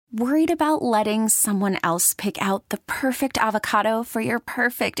Worried about letting someone else pick out the perfect avocado for your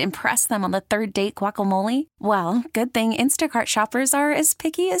perfect impress them on the third date guacamole? Well, good thing Instacart shoppers are as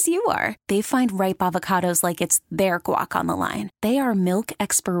picky as you are. They find ripe avocados like it's their guac on the line. They are milk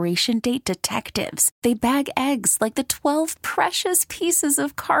expiration date detectives. They bag eggs like the 12 precious pieces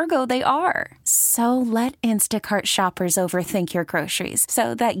of cargo they are. So let Instacart shoppers overthink your groceries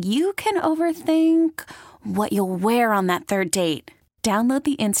so that you can overthink what you'll wear on that third date. Download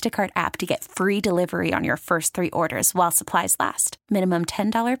the Instacart app to get free delivery on your first 3 orders while supplies last. Minimum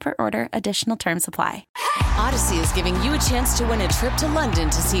 $10 per order. Additional terms apply. Odyssey is giving you a chance to win a trip to London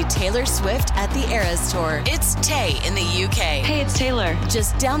to see Taylor Swift at the Eras Tour. It's Tay in the UK. Hey, it's Taylor.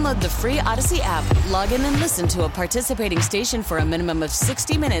 Just download the free Odyssey app, log in and listen to a participating station for a minimum of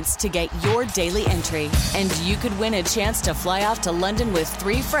 60 minutes to get your daily entry. And you could win a chance to fly off to London with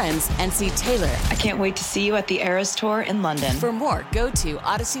 3 friends and see Taylor. I can't wait to see you at the Eras Tour in London. For more, go to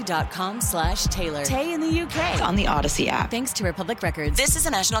odyssey.com/Taylor. Tay in the UK. It's on the Odyssey app. Thanks to Republic Records. This is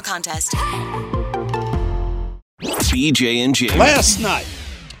a national contest. BJ and Jamie. Last night,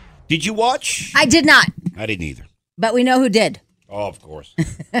 did you watch? I did not, I didn't either. but we know who did. Oh, of course. Full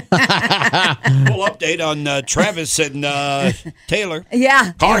update on Travis and Taylor.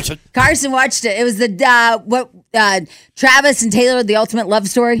 Yeah. Carson watched it. It was the Travis and Taylor, the ultimate love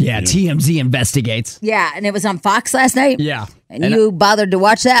story. Yeah, TMZ investigates. Yeah, and it was on Fox last night. Yeah. And you bothered to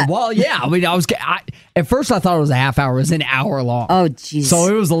watch that? Well, yeah. I mean, at first I thought it was a half hour. It was an hour long. Oh, jeez. So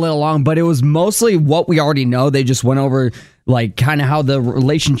it was a little long, but it was mostly what we already know. They just went over like kind of how the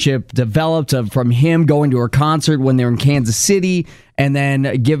relationship developed from him going to her concert when they were in Kansas City, and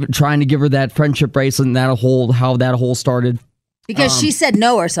then trying to give her that friendship bracelet and how that whole started. Because she said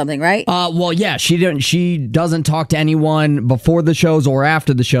no or something, right? Well, yeah, she didn't. She doesn't talk to anyone before the shows or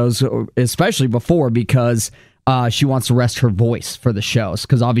after the shows, especially before, because she wants to rest her voice for the shows,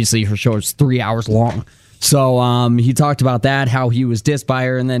 because obviously her show is 3 hours long. So he talked about that, how he was dissed by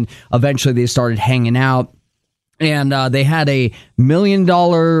her, and then eventually they started hanging out. And they had $1 million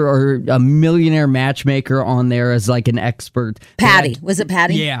or a millionaire matchmaker on there as like an expert. Patty. Was it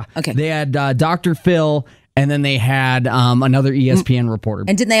Patty? Yeah. Okay. They had Dr. Phil, and then they had another ESPN reporter.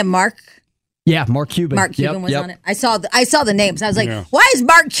 And didn't they have Mark? Yeah, Mark Cuban. Mark Cuban was on it. I saw the names. I was like, why is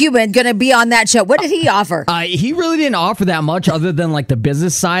Mark Cuban going to be on that show? What did he offer? He really didn't offer that much other than like the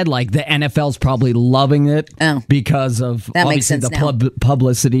business side. Like the NFL's probably loving it because of that obviously the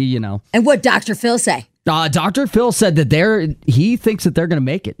publicity, you know. And what Dr. Phil say? Dr. Phil said that he thinks that they're going to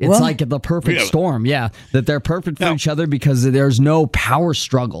make it. It's like the perfect storm. Yeah, that they're perfect for each other because there's no power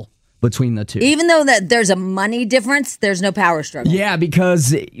struggle between the two. Even though that there's a money difference, there's no power struggle. Yeah,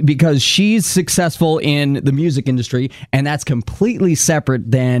 because she's successful in the music industry, and that's completely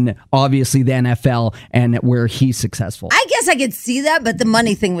separate than obviously the NFL and where he's successful. I guess I could see that, but the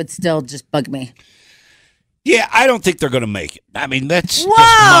money thing would still just bug me. Yeah, I don't think they're going to make it. I mean, that's just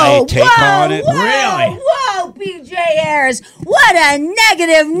my take on it. Really? Whoa, BJ Ayers. What a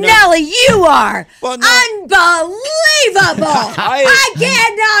negative Nelly you are. Well, Unbelievable. I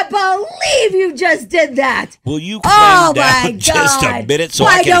cannot believe you just did that. Will you calm down just a minute so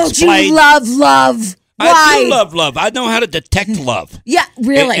I can explain? Why don't you love love? Why? I do love love. I know how to detect love. Yeah,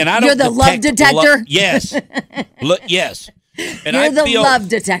 really? And I You're the love detector? Yes. Yes. And You're the love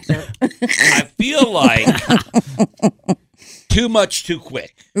detector. I feel like too much too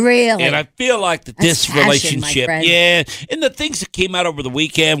quick. Really? And I feel like that this relationship, and the things that came out over the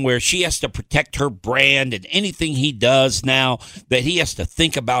weekend where she has to protect her brand, and anything he does now that he has to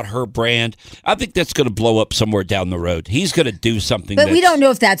think about her brand, I think that's going to blow up somewhere down the road. He's going to do something. But we don't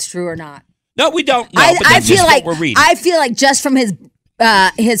know if that's true or not. No, we don't know. But that's just what we're reading. I feel like just from his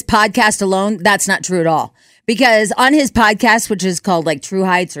podcast alone, that's not true at all. Because on his podcast, which is called like True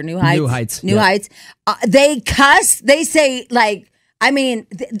Heights or New Heights, they cuss. They say like, I mean,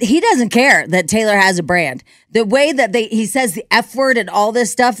 he doesn't care that Taylor has a brand. The way that he says the F word and all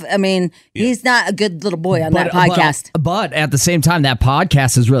this stuff, I mean, he's not a good little boy on that podcast. But at the same time, that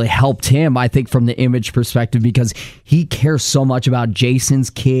podcast has really helped him, I think, from the image perspective, because he cares so much about Jason's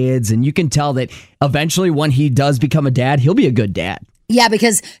kids. And you can tell that eventually when he does become a dad, he'll be a good dad. Yeah,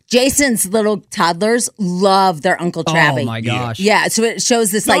 because Jason's little toddlers love their Uncle Travis. Oh my gosh! Yeah, so it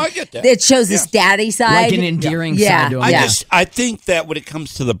shows this I get that. it shows this daddy side, like an endearing side to him. I think that when it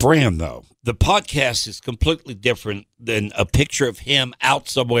comes to the brand, though, the podcast is completely different than a picture of him out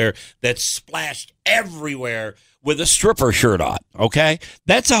somewhere that's splashed everywhere with a stripper shirt on. Okay,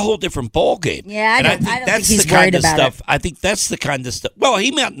 that's a whole different ballgame. Yeah, I don't think that's he's the kind worried of about stuff. it. I think that's the kind of stuff. Well,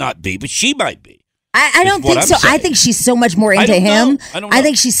 he might not be, but she might be. I don't think so. I think she's so much more into him. I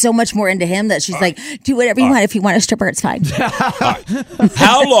think she's so much more into him that she's like, do whatever you want. If you want a stripper, it's fine.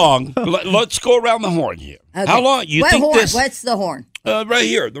 How long? Let's go around the horn here. Okay. How long you think horn? this? What's the horn? Right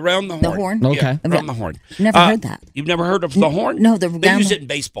here, around the horn. The horn? Okay. Yeah, around the horn. Never heard that. You've never heard of the horn? No, they use it in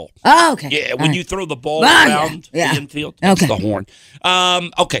baseball. Oh, okay. Yeah, when you throw the ball around the infield, that's the horn.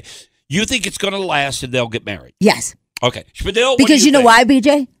 Okay. You think it's going to last and they'll get married? Yes. Okay. Spadil, because you know why,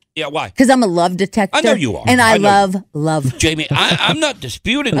 BJ? Yeah, why? Because I'm a love detector. I know you are. And I love. Jamie, I'm not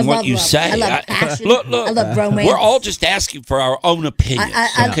disputing what you say. I love passion. Look, I love romance. We're all just asking for our own opinions.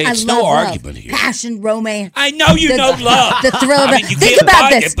 Okay, it's no argument here. Passion, romance. I know you know love. The thrill of it. You Think can't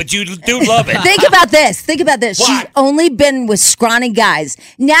about find this. it, but you do love it. Think about this. What? She's only been with scrawny guys.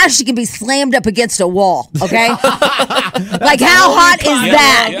 Now she can be slammed up against a wall, okay? Like, how hot is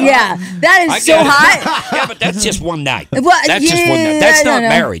that? Yeah. That is so hot. Yeah, but that's just one night. Well, that's just one night. That's not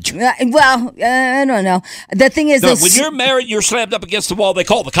marriage. Well, I don't know. The thing is, when you're married, you're slammed up against the wall. They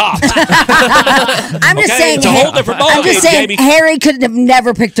call the cops. I'm just saying. It's a whole different ballgame. I'm just saying. Jamie. Harry could have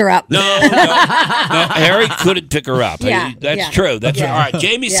never picked her up. No. Harry couldn't pick her up. Yeah, that's true. That's true. All right.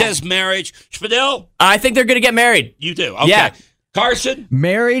 Jamie says marriage. Spadil? I think they're going to get married. You do. Okay. Yeah. Carson?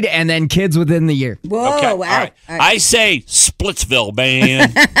 Married and then kids within the year. Whoa! Okay. Wow. All right. All right. I say Splitsville,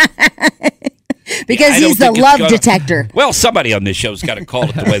 man. Because he's the love detector. Well, somebody on this show's got to call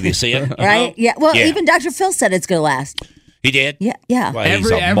it the way they see it. Right? Yeah. Well, even Dr. Phil said it's going to last. He did? Yeah. Well,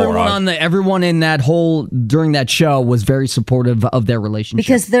 everyone in that whole during that show was very supportive of their relationship.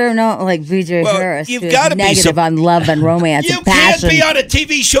 Because they're not like VJ Harris. You've got to be negative on love and romance and passion. You can't be on a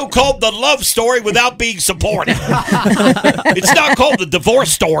TV show called The Love Story without being supportive. It's not called The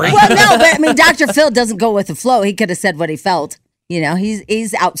Divorce Story. Well, no, but I mean, Dr. Phil doesn't go with the flow. He could have said what he felt. You know,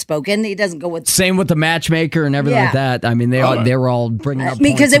 he's outspoken. He doesn't go with. Same with the matchmaker and everything like that. I mean, they were all bringing up.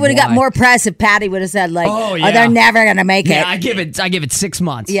 Because they would have got more press if Patty would have said like, "Oh, they're never gonna make it." Yeah, I give it 6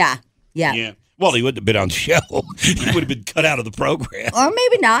 months. Yeah. Well, he wouldn't have been on the show. He would have been cut out of the program. Or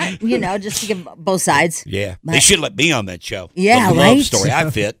maybe not. You know, just to give both sides. Yeah, they should let me on that show. Yeah, the right. Love Story. I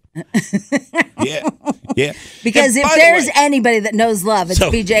fit. Yeah. Because if there's anybody that knows love, it's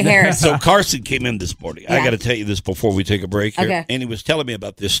BJ Harris. So Carson came in this morning. I got to tell you this before we take a break here. Okay. And he was telling me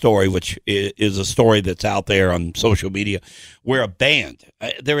about this story, which is a story that's out there on social media, where a band,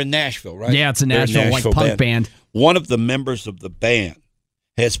 they're in Nashville, right? Yeah, it's a Nashville punk band. One of the members of the band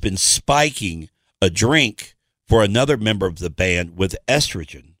has been spiking a drink for another member of the band with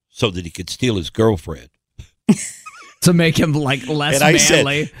estrogen so that he could steal his girlfriend. To make him like less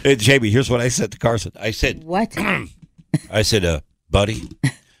manly. Said, Jamie, here's what I said to Carson. I said, "What?" I said, buddy,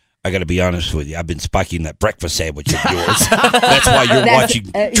 I got to be honest with you. I've been spiking that breakfast sandwich of yours. That's why you're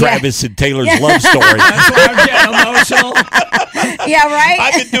watching Travis and Taylor's love story. That's why I'm getting emotional. Yeah, right?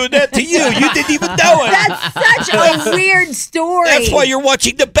 I've been doing that to you. You didn't even know it. That's such a weird story. That's why you're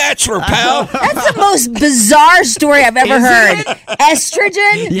watching The Bachelor, pal. That's the most bizarre story I've ever heard.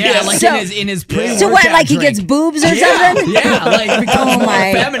 Estrogen? Yeah, like in his pre-workout So what, like drink. He gets boobs or something? Yeah, like becomes more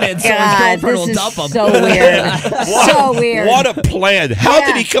feminine, so his girlfriend will dump him. So weird. So weird. What a plan. How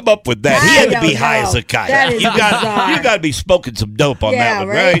did he come up with that? He had to be high as a kite. That is bizarre. You got to be smoking some dope on that one,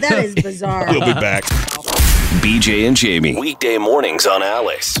 right? That is bizarre. We'll be back. BJ and Jamie, weekday mornings on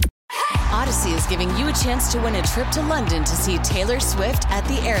Alice. Odyssey is giving you a chance to win a trip to London to see Taylor Swift at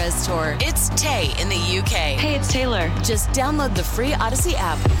the Eras Tour. It's Tay in the UK. Hey, it's Taylor. Just download the free Odyssey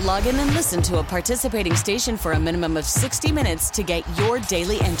app, log in and listen to a participating station for a minimum of 60 minutes to get your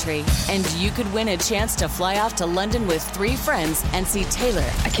daily entry. And you could win a chance to fly off to London with 3 friends and see Taylor.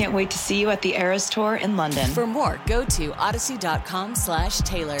 I can't wait to see you at the Eras Tour in London. For more, go to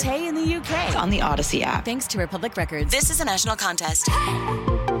odyssey.com/Taylor. Tay in the UK. It's on the Odyssey app. Thanks to Republic Records. This is a national contest.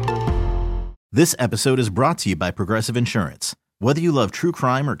 This episode is brought to you by Progressive Insurance. Whether you love true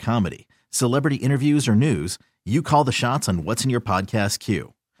crime or comedy, celebrity interviews or news, you call the shots on what's in your podcast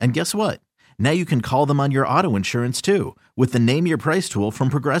queue. And guess what? Now you can call them on your auto insurance too with the Name Your Price tool from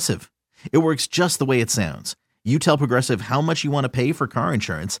Progressive. It works just the way it sounds. You tell Progressive how much you want to pay for car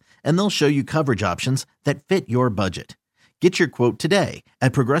insurance, and they'll show you coverage options that fit your budget. Get your quote today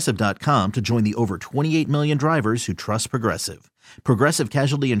at Progressive.com to join the over 28 million drivers who trust Progressive. Progressive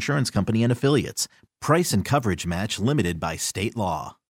Casualty Insurance Company and Affiliates. Price and coverage match limited by state law.